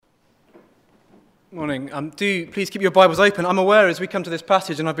Morning. Do please keep your Bibles open. I'm aware as we come to this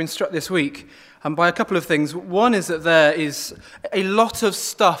passage, and I've been struck this week by a couple of things. One is that there is a lot of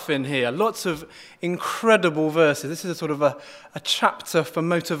stuff in here, lots of incredible verses. This is a sort of a chapter for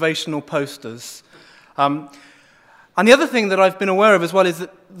motivational posters. And the other thing that I've been aware of as well is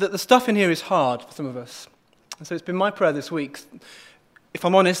that the stuff in here is hard for some of us. And so it's been my prayer this week, if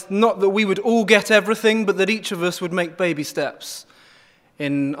I'm honest, not that we would all get everything, but that each of us would make baby steps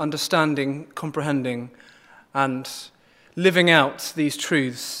in understanding, comprehending, and living out these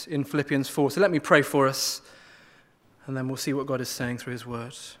truths in Philippians 4. So let me pray for us, and then we'll see what God is saying through his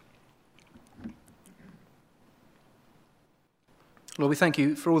word. Lord, we thank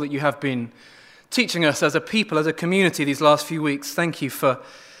you for all that you have been teaching us as a people, as a community these last few weeks. Thank you for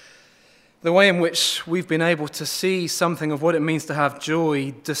the way in which we've been able to see something of what it means to have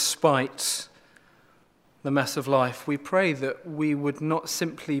joy despite the mess of life. We pray that we would not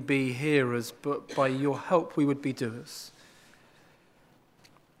simply be hearers, but by your help we would be doers.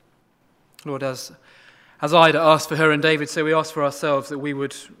 Lord, as Ida asked for her and David, so we ask for ourselves that we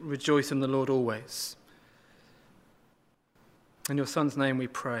would rejoice in the Lord always. In your Son's name we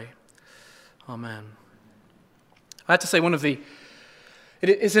pray. Amen. I had to say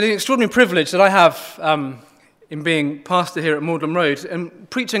it's an extraordinary privilege that I have in being pastor here at Magdalen Road, and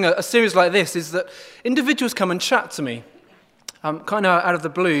preaching a series like this, is that individuals come and chat to me, kind of out of the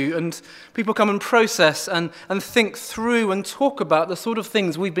blue, and people come and process and think through and talk about the sort of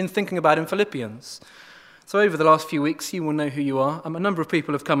things we've been thinking about in Philippians. So over the last few weeks, you will know who you are. A number of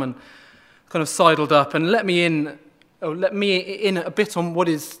people have come and kind of sidled up and let me in a bit on what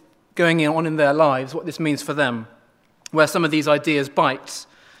is going on in their lives, what this means for them, where some of these ideas bite.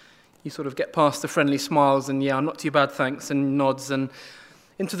 You sort of get past the friendly smiles and, yeah, not too bad, thanks, and nods, and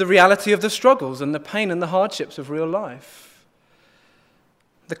into the reality of the struggles and the pain and the hardships of real life.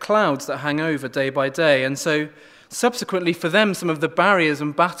 The clouds that hang over day by day. And so, subsequently, for them, some of the barriers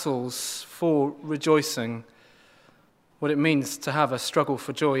and battles for rejoicing, what it means to have a struggle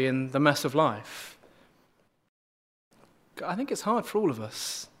for joy in the mess of life. I think it's hard for all of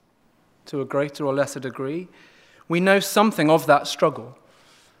us, to a greater or lesser degree. We know something of that struggle,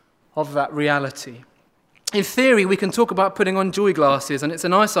 of that reality. In theory, we can talk about putting on joy glasses, and it's a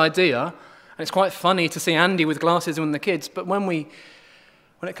nice idea, and it's quite funny to see Andy with glasses and the kids, but when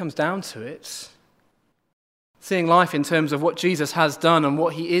it comes down to it, seeing life in terms of what Jesus has done and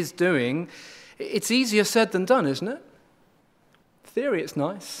what he is doing, it's easier said than done, isn't it? In theory, it's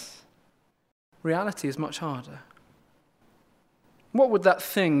nice. Reality is much harder. What would that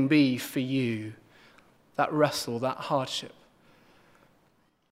thing be for you, that wrestle, that hardship?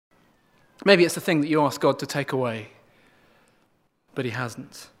 Maybe it's the thing that you ask God to take away, but he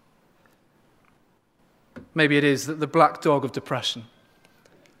hasn't. Maybe it is the black dog of depression.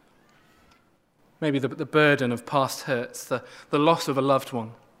 Maybe the burden of past hurts, the loss of a loved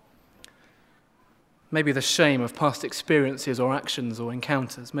one. Maybe the shame of past experiences or actions or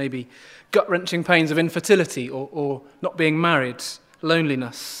encounters. Maybe gut-wrenching pains of infertility or not being married,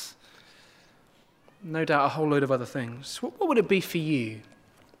 loneliness. No doubt a whole load of other things. What would it be for you?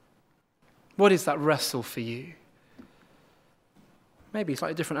 What is that wrestle for you? Maybe it's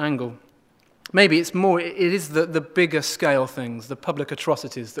like a different angle. Maybe it is the bigger scale things, the public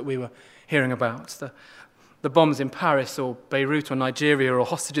atrocities that we were hearing about, the bombs in Paris or Beirut or Nigeria or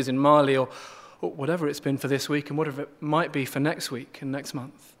hostages in Mali or whatever it's been for this week and whatever it might be for next week and next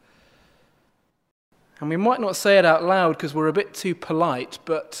month. And we might not say it out loud because we're a bit too polite,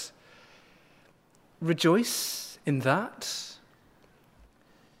 but rejoice in that.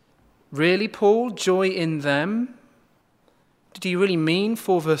 Really, Paul? Joy in them? Do you really mean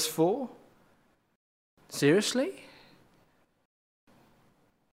 4 verse 4? Seriously?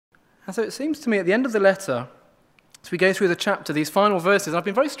 And so it seems to me at the end of the letter, as we go through the chapter, these final verses, I've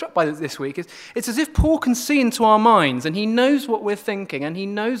been very struck by this week, it's as if Paul can see into our minds and he knows what we're thinking and he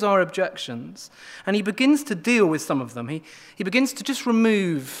knows our objections and he begins to deal with some of them. He begins to just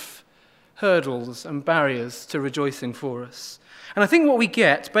remove hurdles and barriers to rejoicing for us. And I think what we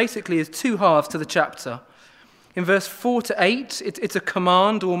get basically is 2 halves to the chapter. In verse 4 to 8, it's a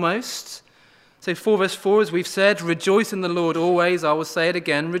command almost. So 4 verse 4, as we've said, rejoice in the Lord always. I will say it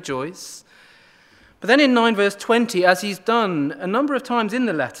again, rejoice. But then in 9 verse 20, as he's done a number of times in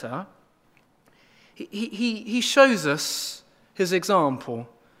the letter, he shows us his example.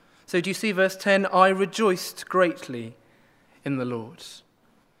 So do you see verse 10? I rejoiced greatly in the Lord.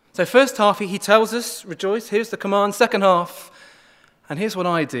 So first half, he tells us, rejoice. Here's the command. Second half, and here's what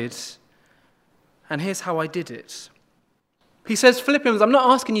I did, and here's how I did it. He says, Philippians, I'm not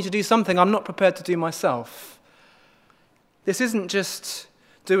asking you to do something I'm not prepared to do myself. This isn't just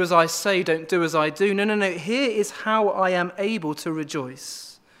Do as I say, don't do as I do. No. Here is how I am able to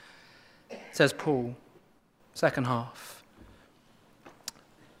rejoice, says Paul. Second half.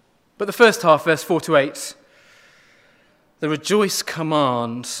 But the first half, verse 4 to 8, the rejoice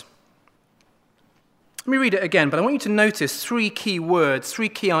command. Let me read it again, but I want you to notice three key words, three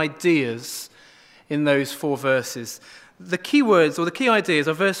key ideas in those 4 verses. The key words or the key ideas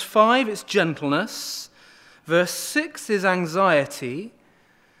are verse 5, it's gentleness. Verse 6 is anxiety.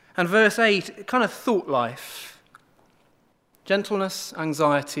 And verse 8, kind of thought life. Gentleness,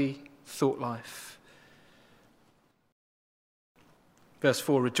 anxiety, thought life. Verse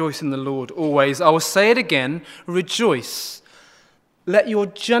 4, rejoice in the Lord always. I will say it again, rejoice. Let your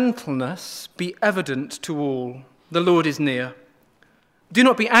gentleness be evident to all. The Lord is near. Do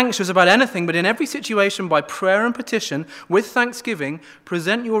not be anxious about anything, but in every situation, by prayer and petition, with thanksgiving,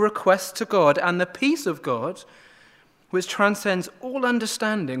 present your requests to God, and the peace of God, which transcends all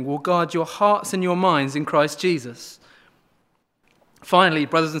understanding, will guard your hearts and your minds in Christ Jesus. Finally,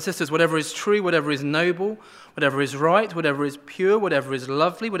 brothers and sisters, whatever is true, whatever is noble, whatever is right, whatever is pure, whatever is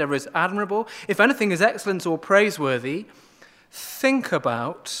lovely, whatever is admirable, if anything is excellent or praiseworthy, think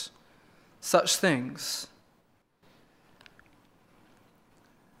about such things.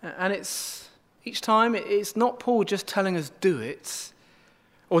 And each time, it's not Paul just telling us do it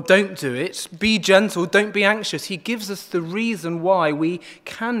or don't do it. Be gentle, don't be anxious. He gives us the reason why we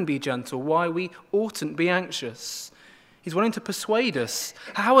can be gentle, why we oughtn't be anxious. He's wanting to persuade us.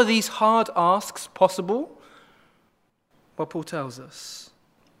 How are these hard asks possible? Well, Paul tells us.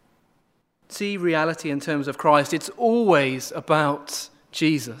 See reality in terms of Christ. It's always about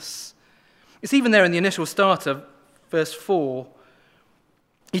Jesus. It's even there in the initial starter, verse 4.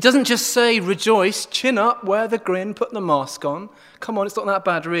 He doesn't just say, rejoice, chin up, wear the grin, put the mask on. Come on, it's not that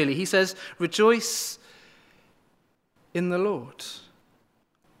bad, really. He says, rejoice in the Lord.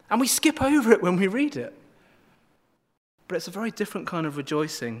 And we skip over it when we read it. But it's a very different kind of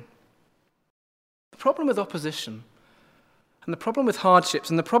rejoicing. The problem with opposition, and the problem with hardships,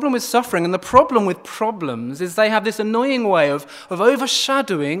 and the problem with suffering, and the problem with problems is they have this annoying way of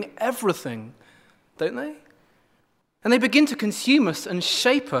overshadowing everything, don't they? And they begin to consume us and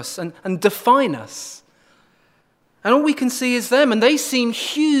shape us and define us. And all we can see is them, and they seem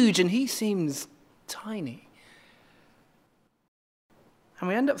huge, and he seems tiny. And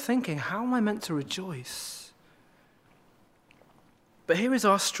we end up thinking, how am I meant to rejoice? But here is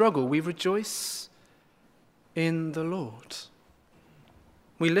our struggle. We rejoice in the Lord.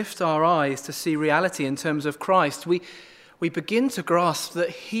 We lift our eyes to see reality in terms of Christ. We begin to grasp that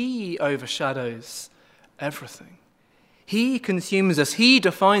he overshadows everything. He consumes us. He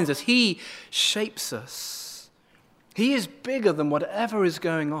defines us. He shapes us. He is bigger than whatever is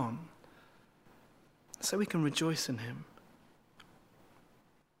going on. So we can rejoice in him.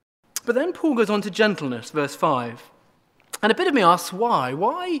 But then Paul goes on to gentleness, verse 5. And a bit of me asks, why?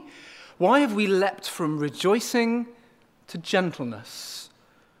 Why have we leapt from rejoicing to gentleness?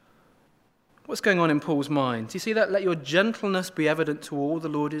 What's going on in Paul's mind? Do you see that? Let your gentleness be evident to all, the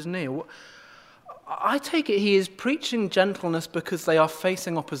Lord is near. I take it he is preaching gentleness because they are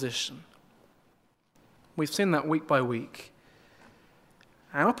facing opposition. We've seen that week by week.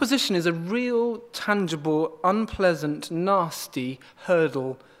 And opposition is a real, tangible, unpleasant, nasty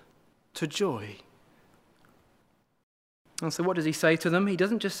hurdle to joy. And so what does he say to them? He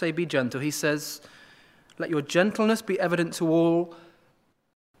doesn't just say be gentle. He says, let your gentleness be evident to all.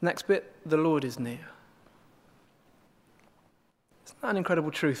 Next bit, the Lord is near. Isn't that an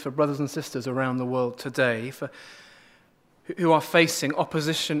incredible truth for brothers and sisters around the world today, who are facing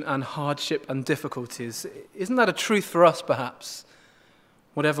opposition and hardship and difficulties? Isn't that a truth for us, perhaps,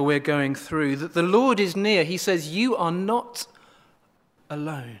 whatever we're going through? That the Lord is near. He says, you are not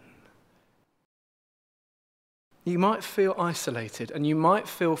alone. You might feel isolated, and you might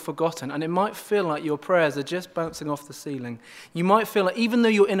feel forgotten, and it might feel like your prayers are just bouncing off the ceiling. You might feel like even though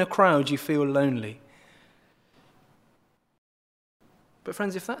you're in a crowd, you feel lonely. But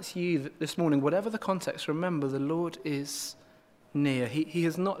friends, if that's you this morning, whatever the context, remember the Lord is near. He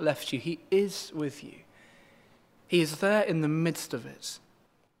has not left you. He is with you. He is there in the midst of it.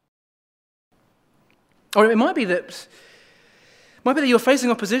 Or it might be that you're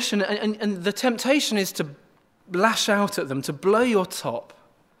facing opposition and the temptation is to lash out at them, to blow your top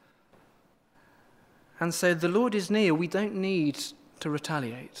and say, the Lord is near, we don't need to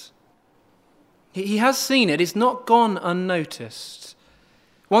retaliate. He has seen it. It's not gone unnoticed.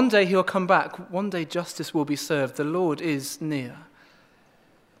 One day he'll come back. One day justice will be served. The Lord is near.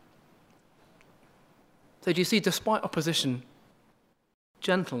 So do you see, despite opposition,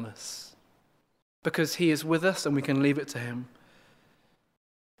 gentleness, because he is with us and we can leave it to him.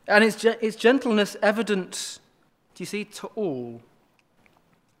 And it's gentleness evident, do you see, to all.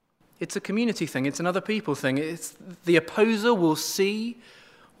 It's a community thing. It's an other people thing. It's the opposer will see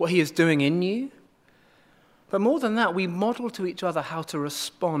what he is doing in you. But more than that, we model to each other how to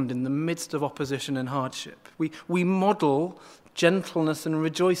respond in the midst of opposition and hardship. We model gentleness and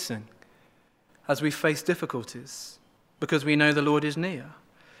rejoicing as we face difficulties because we know the Lord is near.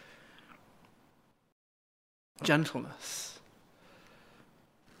 Gentleness.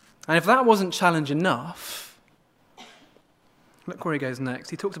 And if that wasn't challenge enough, look where he goes next.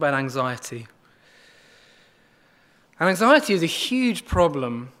 He talks about anxiety. And anxiety is a huge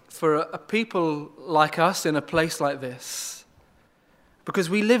problem for a people like us in a place like this because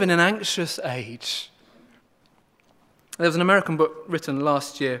we live in an anxious age. There was an American book written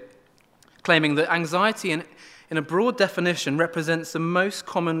last year claiming that anxiety in a broad definition represents the most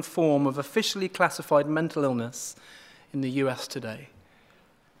common form of officially classified mental illness in the US today.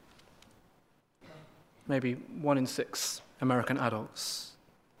 Maybe 1 in 6 American adults,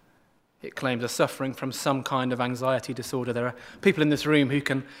 it claims, are suffering from some kind of anxiety disorder. There are people in this room who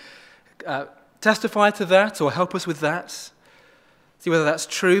can testify to that or help us with that, see whether that's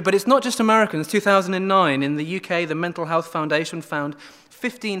true. But it's not just Americans. 2009, in the UK, the Mental Health Foundation found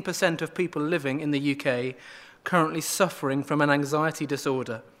 15% of people living in the UK currently suffering from an anxiety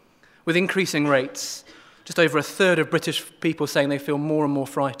disorder, with increasing rates. Just over a third of British people saying they feel more and more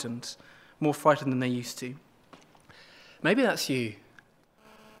frightened than they used to. Maybe that's you.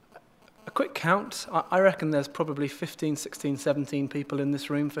 A quick count, I reckon there's probably 15, 16, 17 people in this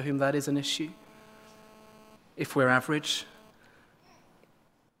room for whom that is an issue, if we're average.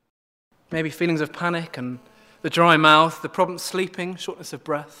 Maybe feelings of panic and the dry mouth, the problem sleeping, shortness of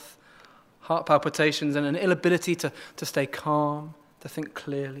breath, heart palpitations, and an inability to stay calm, to think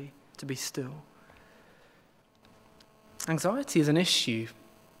clearly, to be still. Anxiety is an issue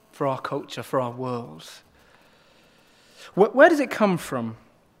for our culture, for our world. Where does it come from?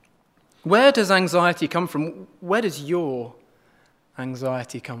 Where does anxiety come from? Where does your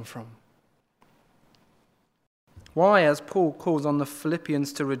anxiety come from? Why, as Paul calls on the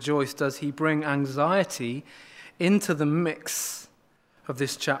Philippians to rejoice, does he bring anxiety into the mix of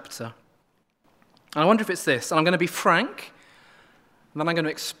this chapter? And I wonder if it's this, and I'm going to be frank, and then I'm going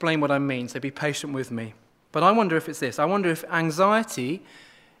to explain what I mean, so be patient with me. But I wonder if it's this. I wonder if anxiety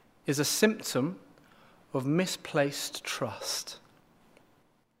is a symptom of misplaced trust.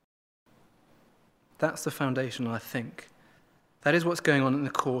 That's the foundation, I think. That is what's going on in the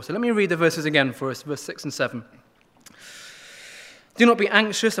core. So let me read the verses again for us, verse 6 and 7. Do not be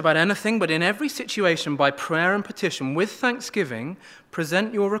anxious about anything, but in every situation, by prayer and petition, with thanksgiving,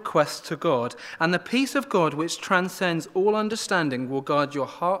 present your requests to God, and the peace of God, which transcends all understanding, will guard your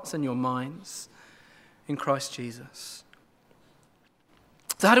hearts and your minds in Christ Jesus.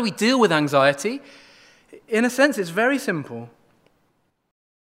 So how do we deal with anxiety? In a sense, it's very simple.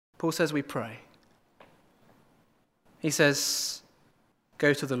 Paul says we pray. He says,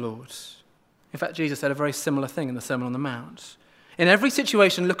 go to the Lord. In fact, Jesus said a very similar thing in the Sermon on the Mount. In every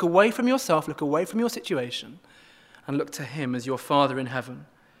situation, look away from yourself, look away from your situation, and look to him as your Father in heaven.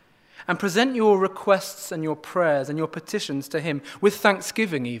 And present your requests and your prayers and your petitions to him with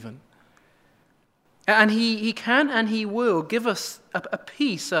thanksgiving even. And he can and he will give us a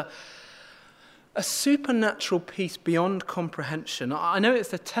peace, a supernatural peace beyond comprehension. I know it's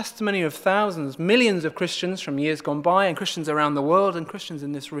the testimony of thousands, millions of Christians from years gone by, and Christians around the world, and Christians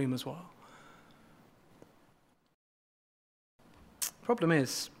in this room as well. I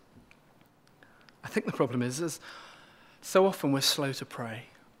think the problem is so often we're slow to pray.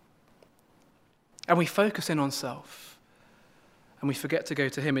 And we focus in on self. And we forget to go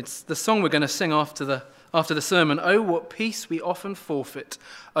to him. It's the song we're going to sing after the sermon. Oh, what peace we often forfeit.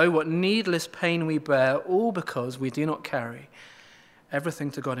 Oh, what needless pain we bear, all because we do not carry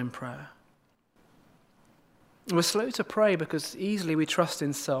everything to God in prayer. We're slow to pray because easily we trust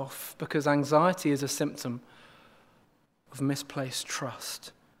in self, because anxiety is a symptom of misplaced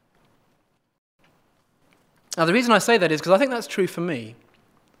trust. Now, the reason I say that is because I think that's true for me.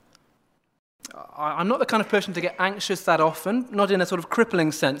 I'm not the kind of person to get anxious that often, not in a sort of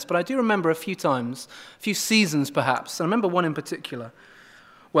crippling sense, but I do remember a few times, a few seasons perhaps. I remember one in particular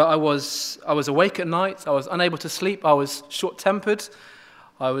where I was awake at night, I was unable to sleep, I was short-tempered,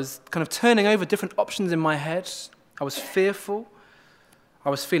 I was kind of turning over different options in my head, I was fearful, I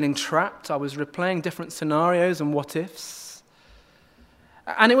was feeling trapped, I was replaying different scenarios and what-ifs.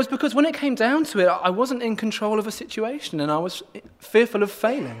 And it was because when it came down to it, I wasn't in control of a situation and I was fearful of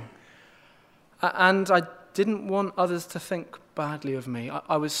failing. And I didn't want others to think badly of me.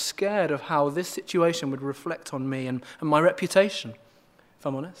 I was scared of how this situation would reflect on me and my reputation if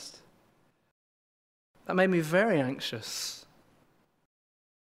I'm honest. That made me very anxious.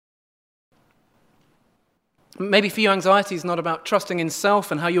 Maybe for you, anxiety is not about trusting in self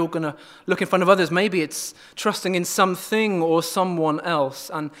and how you're going to look in front of others. Maybe it's trusting in something or someone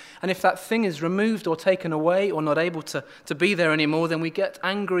else. And if that thing is removed or taken away or not able to be there anymore, then we get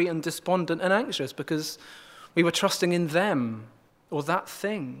angry and despondent and anxious because we were trusting in them or that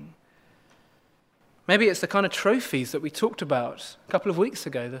thing. Maybe it's the kind of trophies that we talked about a couple of weeks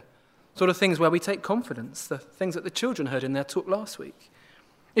ago, the sort of things where we take confidence, the things that the children heard in their talk last week.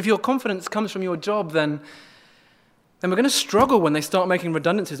 If your confidence comes from your job, then we're going to struggle when they start making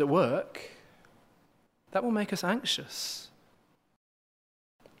redundancies at work. That will make us anxious.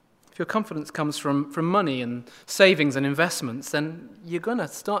 If your confidence comes from money and savings and investments, then you're going to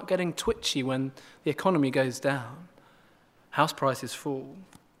start getting twitchy when the economy goes down, house prices fall.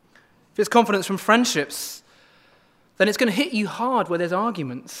 If it's confidence from friendships, then it's going to hit you hard where there's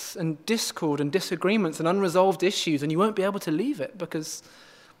arguments and discord and disagreements and unresolved issues, and you won't be able to leave it because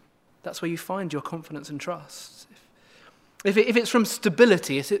that's where you find your confidence and trust. If it's from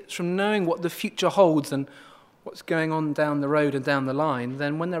stability, if it's from knowing what the future holds and what's going on down the road and down the line,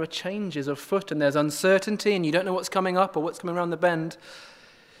 then when there are changes afoot and there's uncertainty and you don't know what's coming up or what's coming around the bend,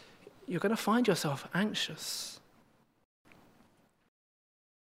 you're going to find yourself anxious.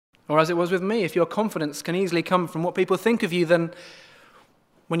 Or as it was with me, if your confidence can easily come from what people think of you, then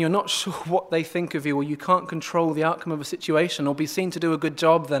when you're not sure what they think of you or you can't control the outcome of a situation or be seen to do a good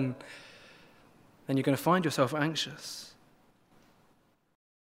job, then you're going to find yourself anxious.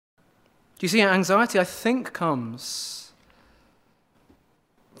 Do you see, anxiety, I think, comes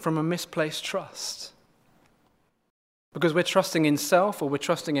from a misplaced trust. Because we're trusting in self or we're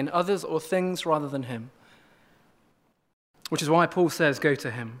trusting in others or things rather than him. Which is why Paul says, go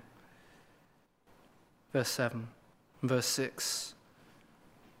to him. Verse 7 and verse 6.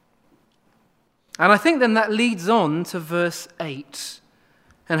 And I think then that leads on to verse 8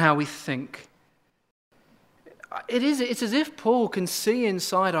 and how we think. It's as if Paul can see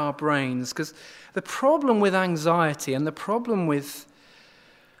inside our brains, because the problem with anxiety and the problem with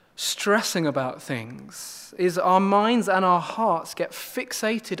stressing about things is our minds and our hearts get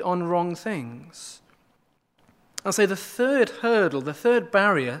fixated on wrong things. And so the third hurdle, the third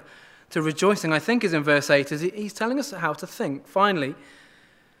barrier to rejoicing, I think, is in verse 8, is he's telling us how to think. Finally,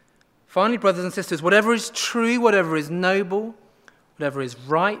 brothers and sisters, whatever is true, whatever is noble, whatever is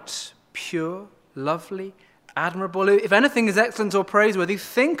right, pure, lovely, admirable, if anything is excellent or praiseworthy,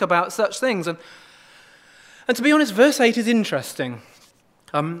 think about such things. And to be honest, verse 8 is interesting.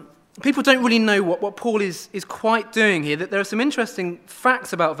 People don't really know what Paul is quite doing here. That there are some interesting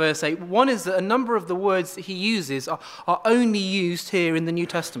facts about verse 8. One is that a number of the words that he uses are only used here in the New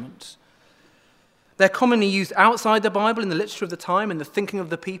Testament. They're commonly used outside the Bible, in the literature of the time, in the thinking of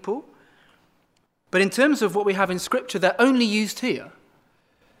the people. But in terms of what we have in Scripture, they're only used here.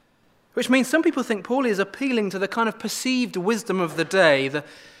 Which means some people think Paul is appealing to the kind of perceived wisdom of the day,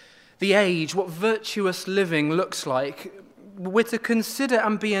 the age, what virtuous living looks like. We're to consider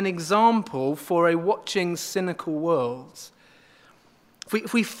and be an example for a watching, cynical world.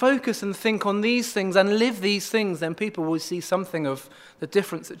 If we focus and think on these things and live these things, then people will see something of the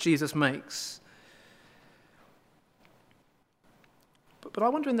difference that Jesus makes. But I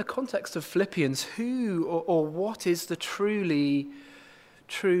wonder, in the context of Philippians, who or what is the truly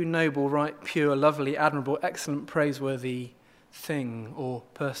true, noble, right, pure, lovely, admirable, excellent, praiseworthy thing or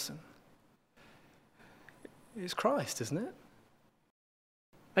person? It's Christ, isn't it?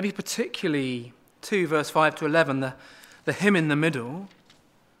 Maybe particularly 2 verse 5 to 11, the him in the middle,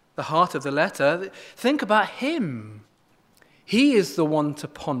 the heart of the letter. Think about him. He is the one to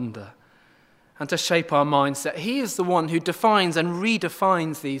ponder and to shape our mindset. He is the one who defines and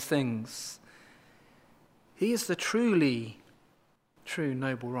redefines these things. He is the truly true,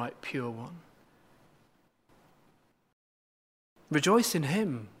 noble, right, pure one. Rejoice in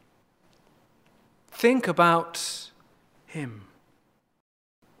him. Think about him.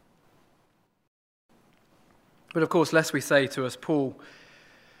 But of course, lest we say to us, Paul,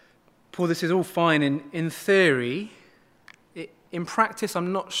 this is all fine in theory. In practice,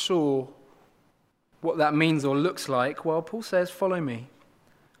 I'm not sure what that means or looks like. Well, Paul says, follow me.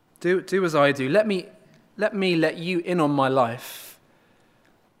 Do as I do. Let me let you in on my life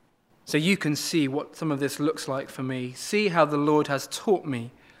so you can see what some of this looks like for me. See how the Lord has taught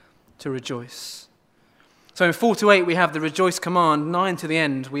me to rejoice. So in 4 to 8, we have the rejoice command. 9 to the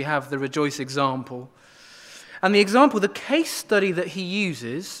end, we have the rejoice example. And the example, the case study that he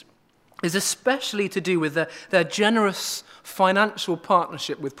uses, is especially to do with their generous financial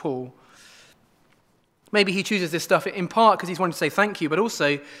partnership with Paul. Maybe he chooses this stuff in part because he's wanting to say thank you, but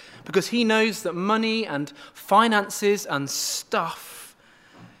also because he knows that money and finances and stuff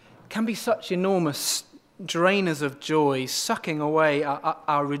can be such enormous drainers of joy, sucking away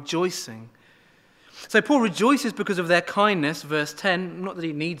our rejoicing. So Paul rejoices because of their kindness, verse 10, not that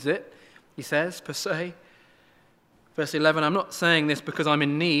he needs it, he says, per se. Verse 11, I'm not saying this because I'm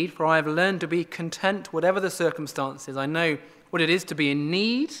in need, for I have learned to be content whatever the circumstances. I know what it is to be in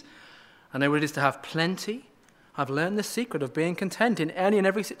need. I know what it is to have plenty. I've learned the secret of being content in any and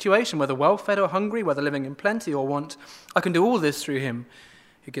every situation, whether well-fed or hungry, whether living in plenty or want. I can do all this through him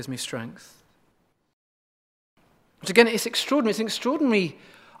who gives me strength. Which again, it's extraordinary. It's an extraordinary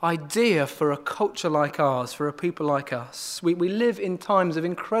idea for a culture like ours, for a people like us. We live in times of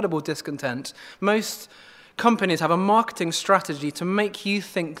incredible discontent. Most companies have a marketing strategy to make you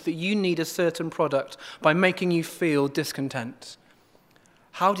think that you need a certain product by making you feel discontent.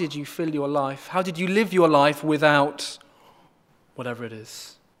 How did you fill your life? How did you live your life without whatever it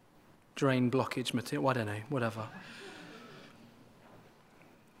is? Drain blockage material, I don't know, whatever.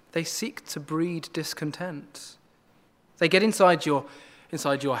 They seek to breed discontent. They get inside your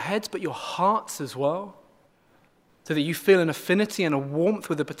heads, but your hearts as well, so that you feel an affinity and a warmth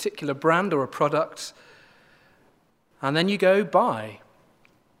with a particular brand or a product, and then you go buy,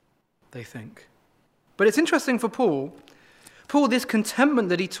 they think. But it's interesting for Paul, this contentment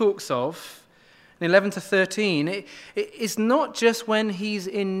that he talks of in 11 to 13, it is not just when he's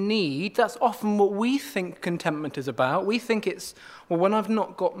in need. That's often what we think contentment is about. We think it's, well, when I've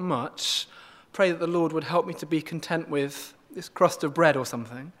not got much, pray that the Lord would help me to be content with this crust of bread or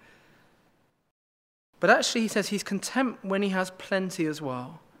something. But actually, he says he's content when he has plenty as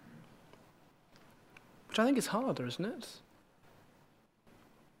well. Which I think is harder, isn't it?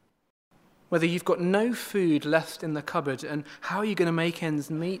 Whether you've got no food left in the cupboard and how are you going to make ends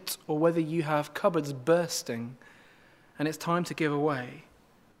meet, or whether you have cupboards bursting and it's time to give away.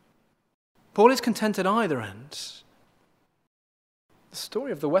 Paul is content at either end. The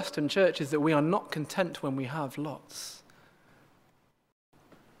story of the Western church is that we are not content when we have lots.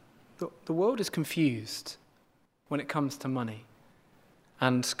 The world is confused when it comes to money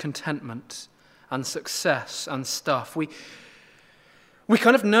and contentment and success and stuff. We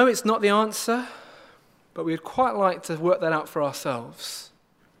kind of know it's not the answer, but we'd quite like to work that out for ourselves,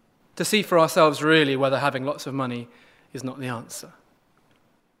 to see for ourselves really whether having lots of money is not the answer.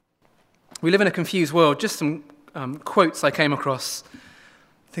 We live in a confused world. Just some quotes I came across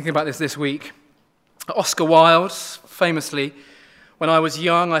thinking about this week. Oscar Wilde, famously, when I was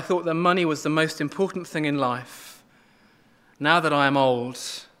young, I thought that money was the most important thing in life. Now that I am old,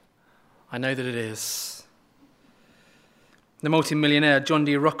 I know that it is. The multimillionaire John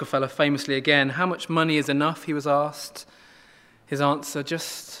D. Rockefeller famously again, how much money is enough, he was asked. His answer,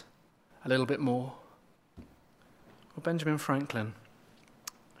 just a little bit more. Or Benjamin Franklin.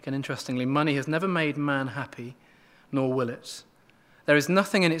 Again, interestingly, money has never made man happy, nor will it. There is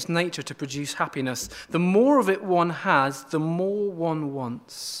nothing in its nature to produce happiness. The more of it one has, the more one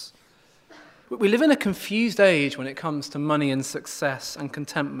wants. We live in a confused age when it comes to money and success and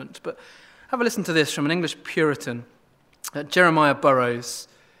contentment. But have a listen to this from an English Puritan, Jeremiah Burroughs.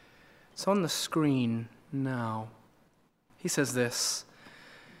 It's on the screen now. He says this.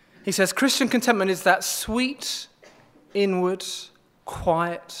 He says, Christian contentment is that sweet, inward,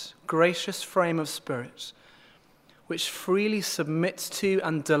 quiet, gracious frame of spirit which freely submits to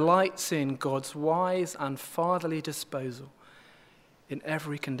and delights in God's wise and fatherly disposal in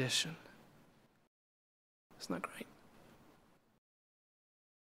every condition. Isn't that great?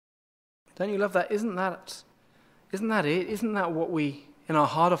 Don't you love that? Isn't that it? Isn't that what we, in our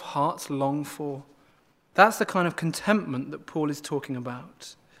heart of hearts, long for? That's the kind of contentment that Paul is talking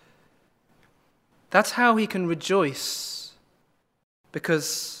about. That's how he can rejoice,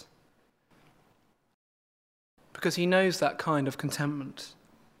 because he knows that kind of contentment.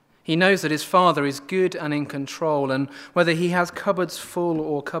 He knows that his Father is good and in control, and whether he has cupboards full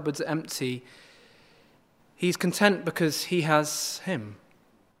or cupboards empty, he's content because he has him,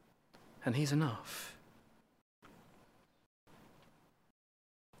 and he's enough.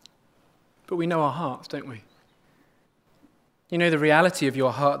 But we know our hearts, don't we? You know the reality of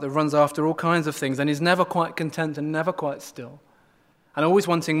your heart that runs after all kinds of things and is never quite content and never quite still, and always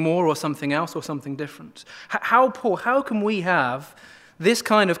wanting more or something else or something different. How can we have this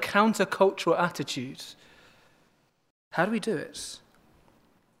kind of countercultural attitude? How do we do it?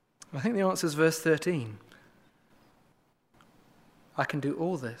 I think the answer is verse 13. I can do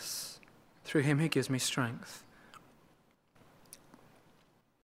all this through him who gives me strength.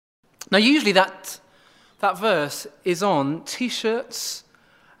 Now, usually that verse is on T-shirts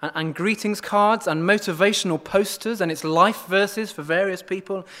and greetings cards and motivational posters, and it's life verses for various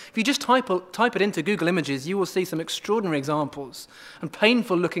people. If you just type it into Google Images, you will see some extraordinary examples and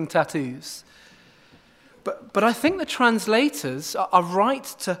painful-looking tattoos. But I think the translators are right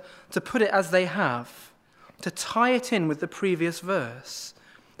to put it as they have, to tie it in with the previous verse,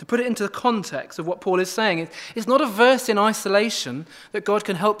 to put it into the context of what Paul is saying. It's not a verse in isolation that God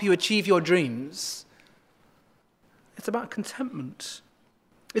can help you achieve your dreams. It's about contentment.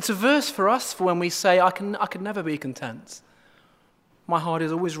 It's a verse for us for when we say, I can never be content. My heart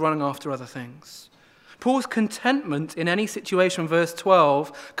is always running after other things. Paul's contentment in any situation, verse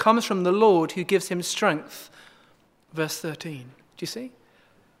 12, comes from the Lord who gives him strength. Verse 13. Do you see?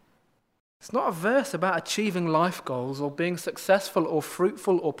 It's not a verse about achieving life goals or being successful or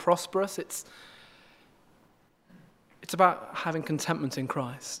fruitful or prosperous. It's about having contentment in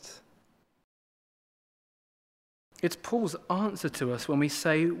Christ. It's Paul's answer to us when we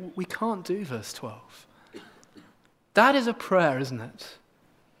say we can't do verse 12. That is a prayer, isn't it?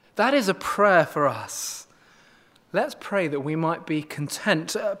 That is a prayer for us. Let's pray that we might be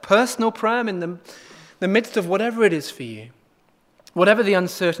content. A personal prayer in the midst of whatever it is for you. Whatever the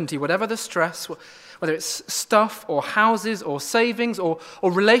uncertainty, whatever the stress, whether it's stuff or houses or savings or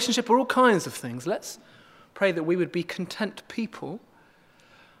relationship or all kinds of things. Let's pray that we would be content people.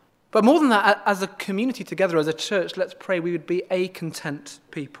 But more than that, as a community together, as a church, let's pray we would be a content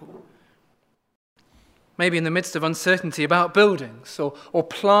people. Maybe in the midst of uncertainty about buildings or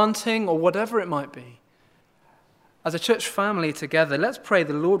planting or whatever it might be. As a church family together, let's pray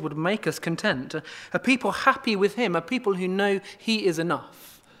the Lord would make us content, a people happy with him, a people who know he is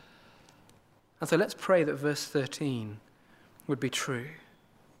enough. And so let's pray that verse 13 would be true.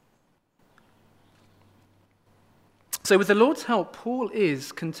 So with the Lord's help, Paul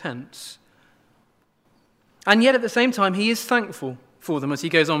is content. And yet at the same time, he is thankful for them. As he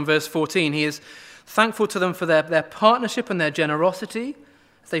goes on, verse 14, he is thankful to them for their partnership and their generosity.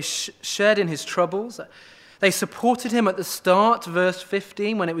 They shared in his troubles. They supported him at the start, verse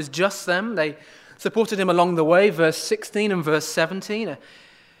 15, when it was just them. They supported him along the way, verse 16 and verse 17. A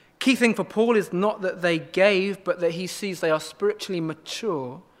key thing for Paul is not that they gave, but that he sees they are spiritually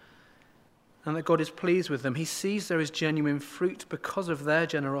mature and that God is pleased with them. He sees there is genuine fruit because of their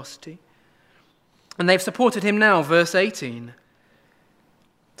generosity. And they've supported him now, verse 18.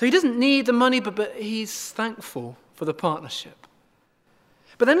 So he doesn't need the money, but he's thankful for the partnership.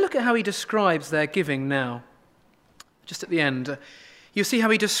 But then look at how he describes their giving now. Just at the end, you see how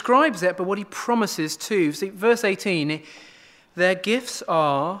he describes it, but what he promises too. See, verse 18, their gifts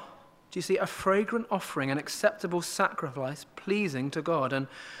are, do you see, a fragrant offering, an acceptable sacrifice, pleasing to God. And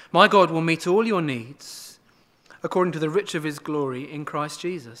my God will meet all your needs according to the riches of his glory in Christ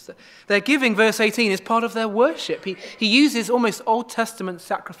Jesus. Their giving, verse 18, is part of their worship. He uses almost Old Testament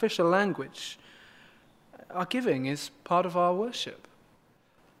sacrificial language. Our giving is part of our worship.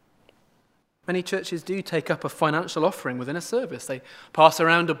 Many churches do take up a financial offering within a service. They pass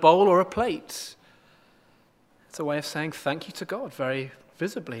around a bowl or a plate. It's a way of saying thank you to God very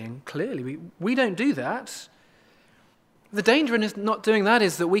visibly and clearly. We don't do that. The danger in not doing that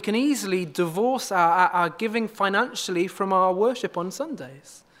is that we can easily divorce our giving financially from our worship on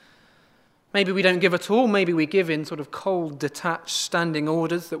Sundays. Maybe we don't give at all. Maybe we give in sort of cold, detached, standing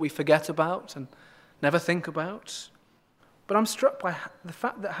orders that we forget about and never think about. But I'm struck by the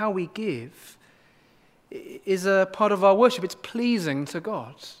fact that how we give is a part of our worship. It's pleasing to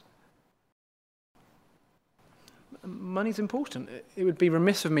God. Money's important. It would be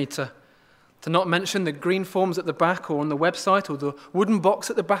remiss of me to not mention the green forms at the back or on the website or the wooden box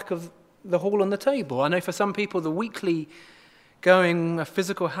at the back of the hall on the table. I know for some people the weekly going, a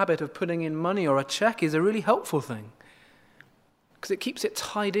physical habit of putting in money or a check is a really helpful thing because it keeps it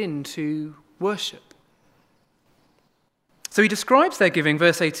tied into worship. So he describes their giving,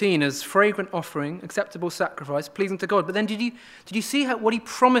 verse 18, as fragrant offering, acceptable sacrifice, pleasing to God. But then did you see what he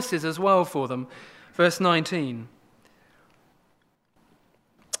promises as well for them? Verse 19.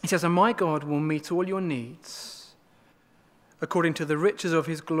 He says, and my God will meet all your needs according to the riches of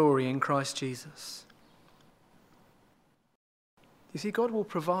his glory in Christ Jesus. You see, God will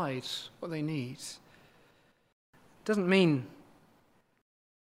provide what they need. It doesn't mean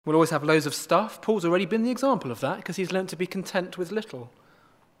we'll always have loads of stuff. Paul's already been the example of that because he's learnt to be content with little.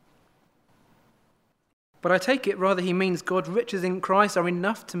 But I take it rather he means God's riches in Christ are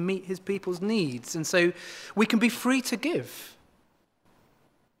enough to meet his people's needs. And so we can be free to give.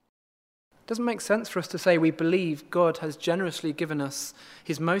 It doesn't make sense for us to say we believe God has generously given us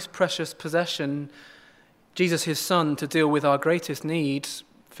his most precious possession, Jesus his son, to deal with our greatest need,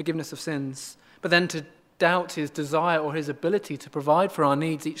 forgiveness of sins, but then to doubt his desire or his ability to provide for our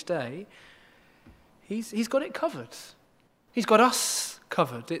needs each day, he's got it covered. He's got us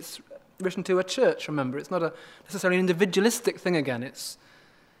covered. It's written to a church, remember. It's not necessarily an individualistic thing again. It's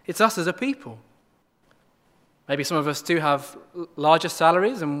us as a people. Maybe some of us do have larger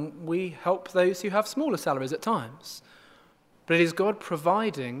salaries, and we help those who have smaller salaries at times. But it is God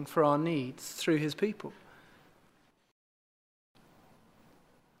providing for our needs through his people.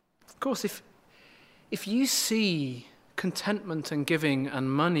 Of course, if you see contentment and giving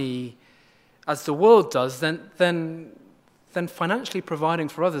and money as the world does, then financially providing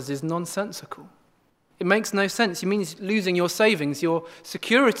for others is nonsensical. It makes no sense. It means losing your savings, your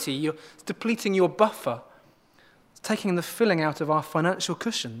security, you're depleting your buffer. It's taking the filling out of our financial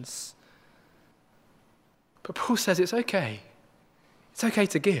cushions. But Paul says it's okay. It's okay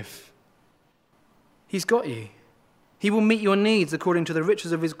to give. He's got you. He will meet your needs according to the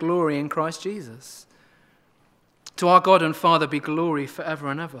riches of his glory in Christ Jesus. To our God and Father be glory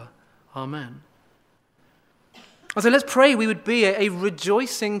forever and ever. Amen. So let's pray we would be a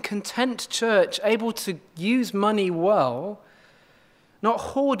rejoicing, content church, able to use money well, not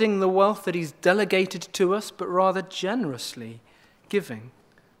hoarding the wealth that he's delegated to us, but rather generously giving,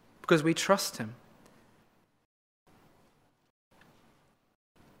 because we trust him.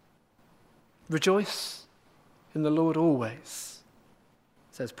 Rejoice in the Lord always,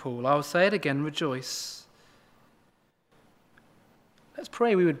 says Paul. I'll say it again, rejoice. Let's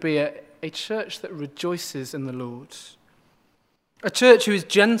pray we would be a church that rejoices in the Lord. A church who is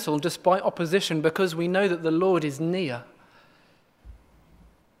gentle despite opposition because we know that the Lord is near.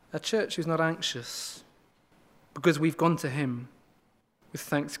 A church who's not anxious because we've gone to him with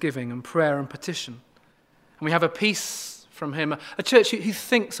thanksgiving and prayer and petition. And we have a peace from him. A church who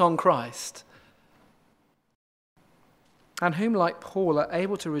thinks on Christ. And whom, like Paul, are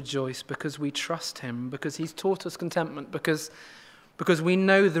able to rejoice because we trust him, because he's taught us contentment, because we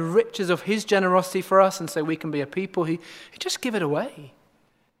know the riches of his generosity for us, and so we can be a people who just give it away.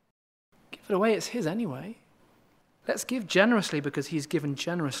 Give it away, it's his anyway. Let's give generously because he's given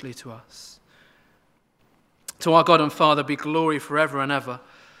generously to us. To our God and Father be glory forever and ever.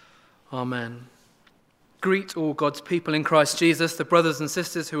 Amen. Greet all God's people in Christ Jesus. The brothers and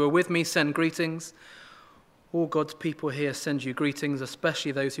sisters who are with me send greetings. All God's people here send you greetings,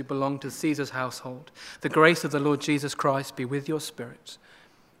 especially those who belong to Caesar's household. The grace of the Lord Jesus Christ be with your spirit.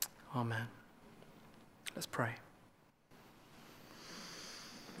 Amen. Let's pray.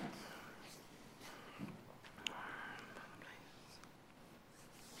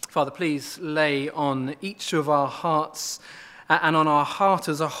 Father, please lay on each of our hearts and on our heart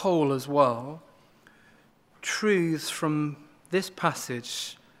as a whole as well, truths from this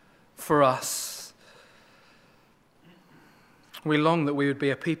passage for us. We long that we would be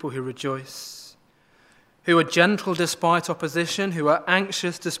a people who rejoice, who are gentle despite opposition, who are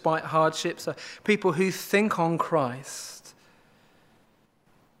anxious despite hardships, people who think on Christ.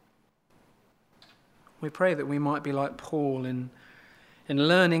 We pray that we might be like Paul in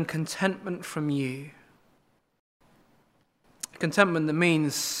learning contentment from you. Contentment that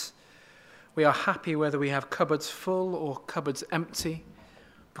means we are happy whether we have cupboards full or cupboards empty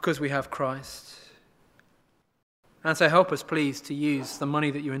because we have Christ. And so help us, please, to use the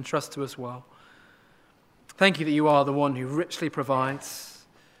money that you entrust to us well. Thank you that you are the one who richly provides.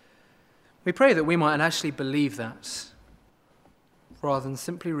 We pray that we might actually believe that rather than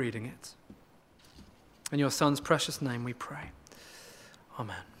simply reading it. In your Son's precious name we pray.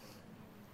 Amen.